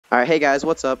Alright, hey guys,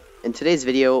 what's up? In today's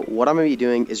video, what I'm going to be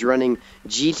doing is running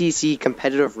GTC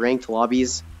competitive ranked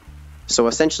lobbies. So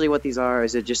essentially what these are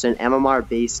is just an MMR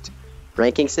based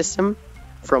ranking system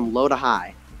from low to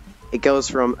high. It goes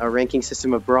from a ranking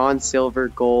system of bronze, silver,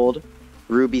 gold,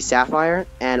 ruby, sapphire,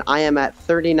 and I am at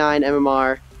 39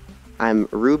 MMR. I'm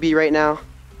ruby right now,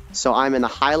 so I'm in the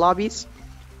high lobbies,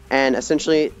 and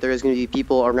essentially there's going to be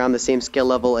people around the same skill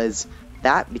level as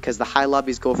that because the high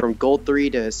lobbies go from gold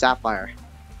 3 to sapphire.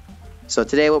 So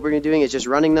today what we're going to be doing is just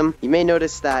running them. You may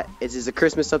notice that it is a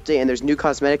Christmas update and there's new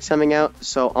cosmetics coming out.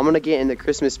 So I'm going to get in the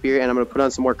Christmas spirit and I'm going to put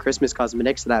on some more Christmas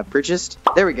cosmetics that I've purchased.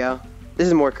 There we go. This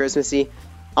is more Christmassy.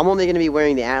 I'm only going to be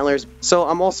wearing the antlers. So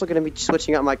I'm also going to be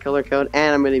switching up my color code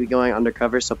and I'm going to be going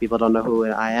undercover so people don't know who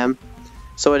I am.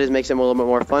 So it just makes it a little bit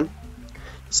more fun.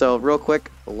 So real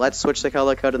quick, let's switch the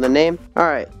color code and the name.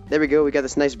 Alright, there we go. We got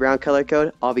this nice brown color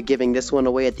code. I'll be giving this one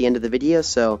away at the end of the video.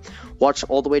 So watch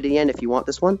all the way to the end if you want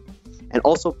this one. And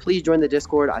also, please join the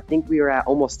Discord. I think we are at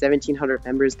almost 1,700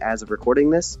 members as of recording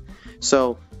this.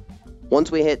 So, once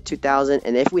we hit 2,000,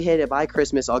 and if we hit it by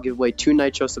Christmas, I'll give away 2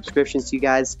 Nitro subscriptions to you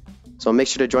guys. So make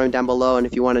sure to join down below. And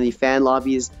if you want any fan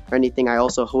lobbies or anything, I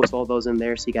also host all those in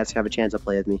there so you guys have a chance to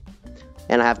play with me.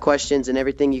 And I have questions and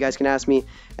everything you guys can ask me.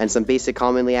 And some basic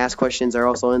commonly asked questions are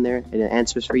also in there and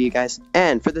answers for you guys.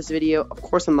 And for this video, of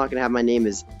course, I'm not going to have my name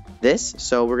as this.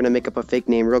 So we're going to make up a fake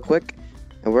name real quick.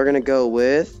 And we're going to go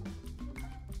with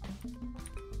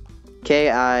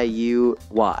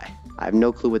K-I-U-Y. I have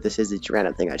no clue what this is. It's a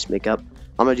random thing I just make up.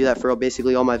 I'm going to do that for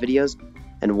basically all my videos.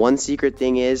 And one secret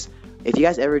thing is, if you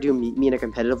guys ever do meet me in a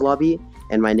competitive lobby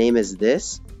and my name is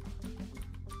this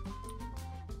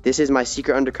is my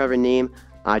secret undercover name.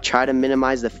 I try to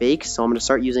minimize the fakes, so I'm going to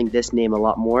start using this name a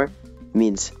lot more. It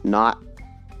means not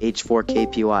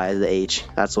H4KPY as the H.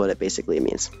 That's what it basically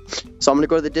means. So I'm going to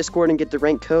go to the Discord and get the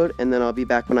rank code, and then I'll be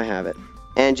back when I have it.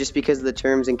 And just because of the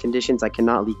terms and conditions, I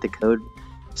cannot leak the code,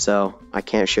 so I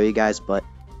can't show you guys, but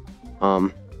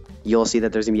you'll see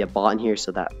that there's going to be a bot in here,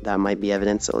 so that might be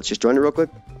evidence. So let's just join it real quick.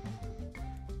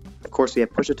 Of course, we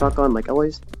have push to talk on, like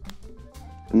always.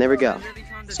 And there we go.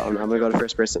 So I'm going to go to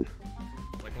first person.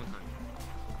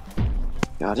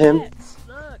 Got him.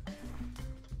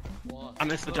 I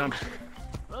missed the jump.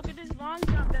 Look at this long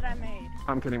jump that I made.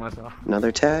 I'm kidding myself.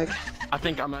 Another tag. I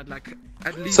think I'm at like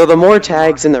at least. So the more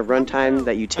tags in the runtime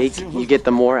that you take, you get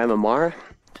the more MMR.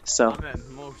 So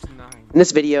in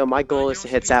this video, my goal is to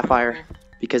hit Sapphire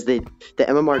because the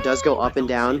MMR does go up and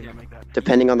down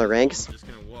depending on the ranks. I'm just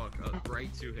gonna walk up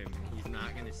right to him. He's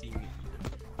not gonna see me.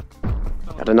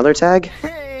 Got another tag.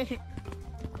 Hey.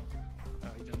 Oh,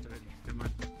 he jumped already. Good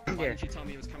man. Why didn't you tell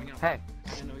me it was coming out? Hey. I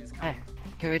didn't know he was coming. Hey,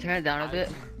 can we turn it down a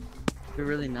bit? You're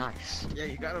really nice. Yeah,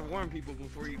 you gotta warn people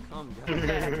before you come,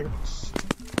 guys.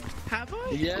 Have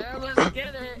I? Yeah, let's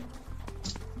get it.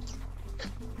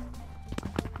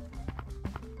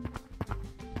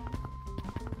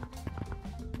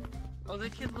 Oh, the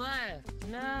kid left.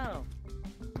 No.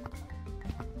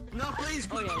 No, please.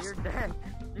 Oh yeah, you're dead.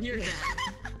 You're dead.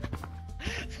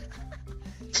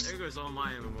 There goes all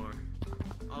my MMR.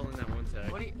 All in that one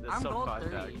tag. What do you? The I'm sub gold 5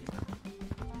 3. tag.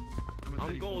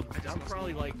 I'm gold. I'm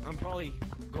probably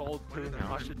gold 2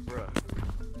 now. I should, bro.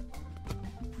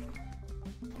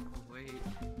 Wait.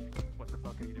 What the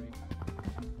fuck are you doing?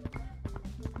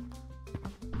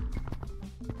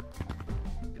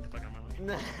 Get the fuck out of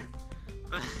my way.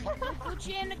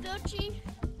 Gucci and the Gucci.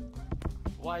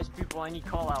 Wise people, I need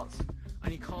callouts. I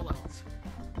need callouts.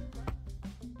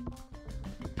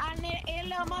 I need a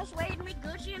little more weight in me.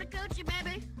 Gucci and the Gucci,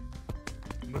 baby.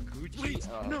 Mochí. Wait,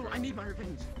 no, I need my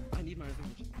revenge. I need my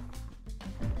revenge.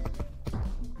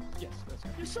 Yes, that's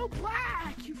right. You're so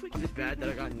black. You freaking. Is it bad that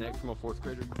I got neck from a 4th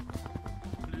grader?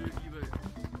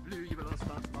 Blue, you were lost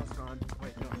on.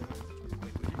 Wait, no.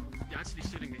 Wait, you're actually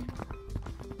shooting me.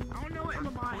 I don't know what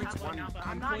MMR I have right now, but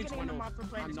I'm not getting MMR for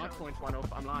playing I'm this not code. 0.1 off.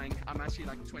 I'm lying. I'm actually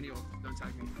like 20 off. Don't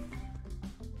tag me.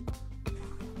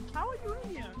 How are you in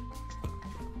here?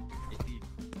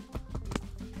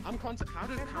 I'm content. How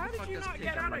And how did you not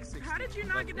get out of? How did you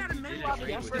not get out of mid lobby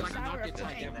Yes, the to first like hour not of get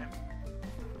tagged playing? ever.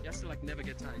 Yes, to like never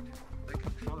get tagged. Like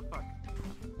how the fuck?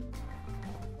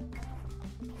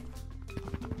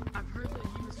 I've heard that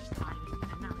he was just hiding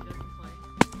and now he doesn't play.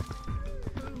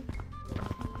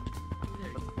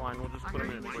 Fine, we'll just I put him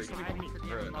heard in he a was break. hiding for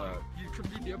the Or, MMR. You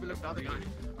completely overlooked the other guy.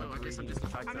 Oh, I guess I'm just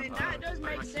attacked. I mean, that does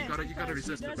make sense. You gotta because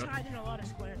resist he it, does bro. hide in a lot of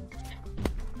squares.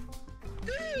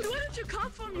 Dude, where did you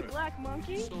come from, you black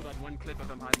monkey? I saw that one clip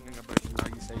of him hiding in a bush and now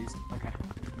you say he's okay.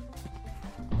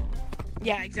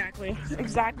 Yeah, exactly.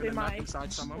 Exactly Gonna knock my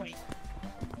inside someone. point.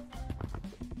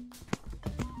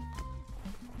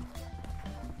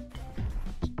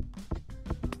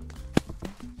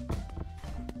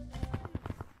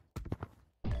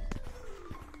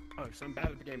 so I'm bad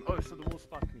at the game. Oh, so the wolves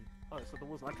fuck me. Oh, so the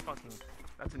wolves like fucking.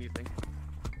 That's a new thing.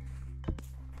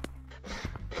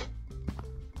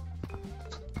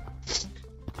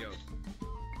 Yo.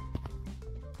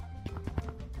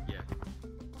 Yeah.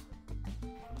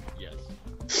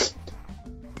 Yes.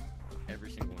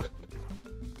 Every single one of them.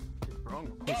 It's wrong.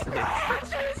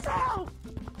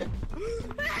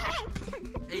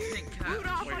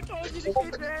 Rudolph, I told you to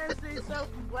keep your hands to yourself,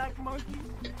 you black monkey.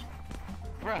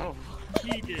 Bro,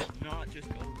 he did not just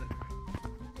go there.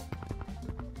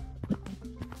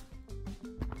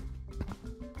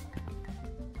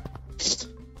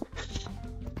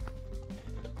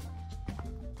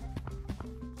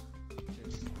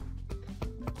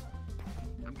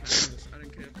 I'm kind of this. I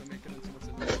don't care if I make it into what's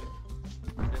in there.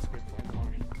 Desperate for MMR.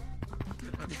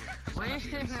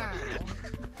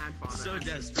 And father. So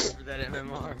desperate for that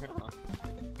MMR.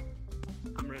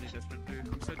 I'm ready, desperate dude.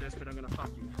 I'm so desperate I'm gonna fuck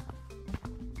you.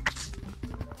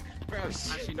 Bro,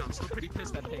 Actually, no, I'm still pretty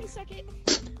pissed at Wait a Pig. second.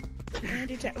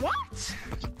 What?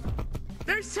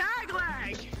 There's tag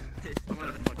lag! I'm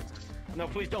gonna fucking tag. no,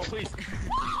 please don't, please.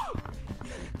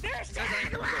 There's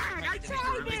tag lag! I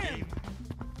tagged him!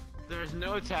 There's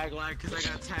no tag lag because I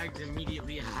got tagged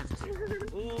immediately after.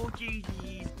 Oh,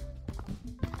 GG.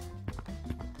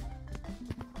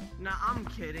 Nah, I'm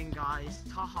kidding, guys.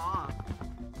 Haha.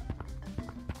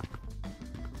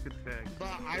 Good fag.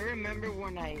 But I remember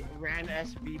when I ran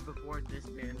SB before it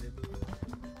disbanded.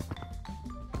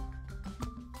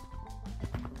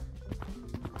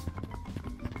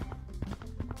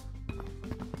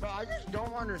 Bro, I just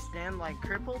don't understand, like,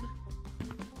 crippled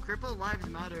lives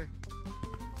matter.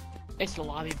 It's the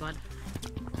lobby, bud.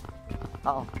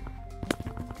 Oh.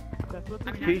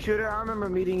 Pea Shooter, I remember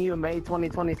meeting you in May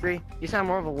 2023. You sound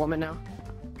more of a woman now.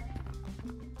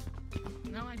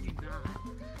 No, I do not.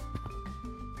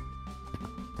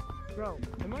 Bro,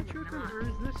 am I tripping or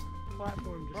is this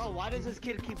platform just... Bro, why does this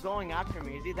kid keep going after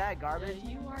me? Is he that garbage?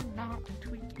 You are not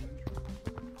tweaking.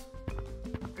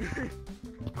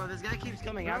 Bro, this guy keeps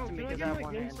coming after me because I have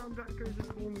one hand.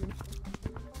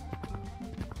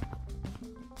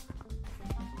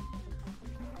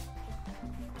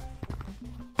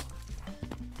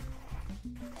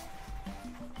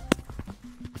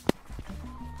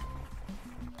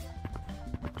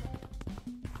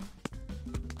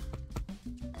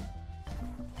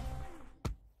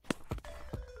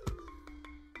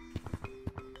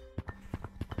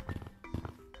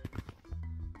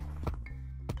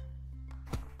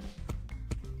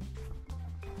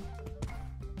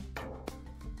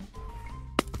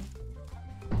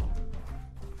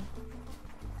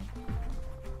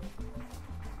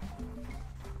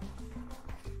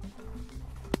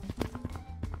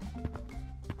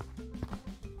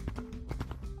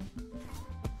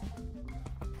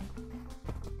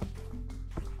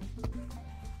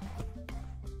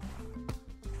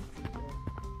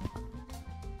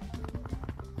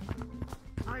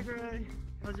 Hi, Gray.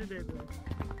 How's your day, bro?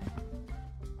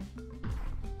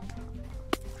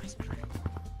 Nice play.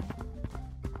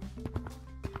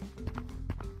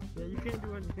 Yeah, you can't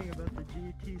do anything about the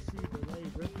GTC delay,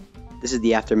 bro. This is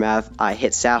the aftermath. I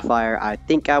hit Sapphire. I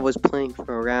think I was playing for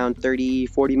around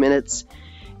 30-40 minutes,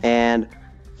 and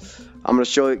I'm gonna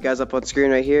show you guys up on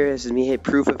screen right here. This is me hit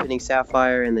proof of hitting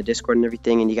Sapphire in the Discord and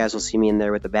everything, and you guys will see me in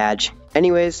there with the badge.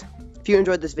 Anyways, if you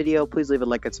enjoyed this video, please leave a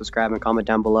like and subscribe and comment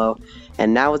down below.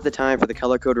 And now is the time for the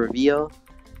color code reveal,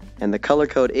 and the color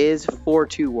code is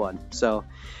 421. So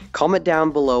comment down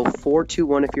below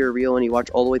 421 if you're real and you watch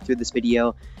all the way through this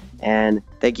video. And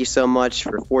thank you so much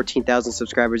for 14,000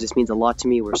 subscribers. This means a lot to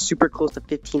me. We're super close to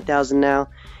 15,000 now,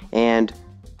 and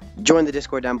join the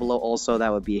Discord down below also.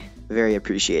 That would be very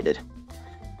appreciated.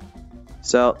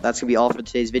 So that's gonna be all for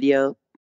today's video.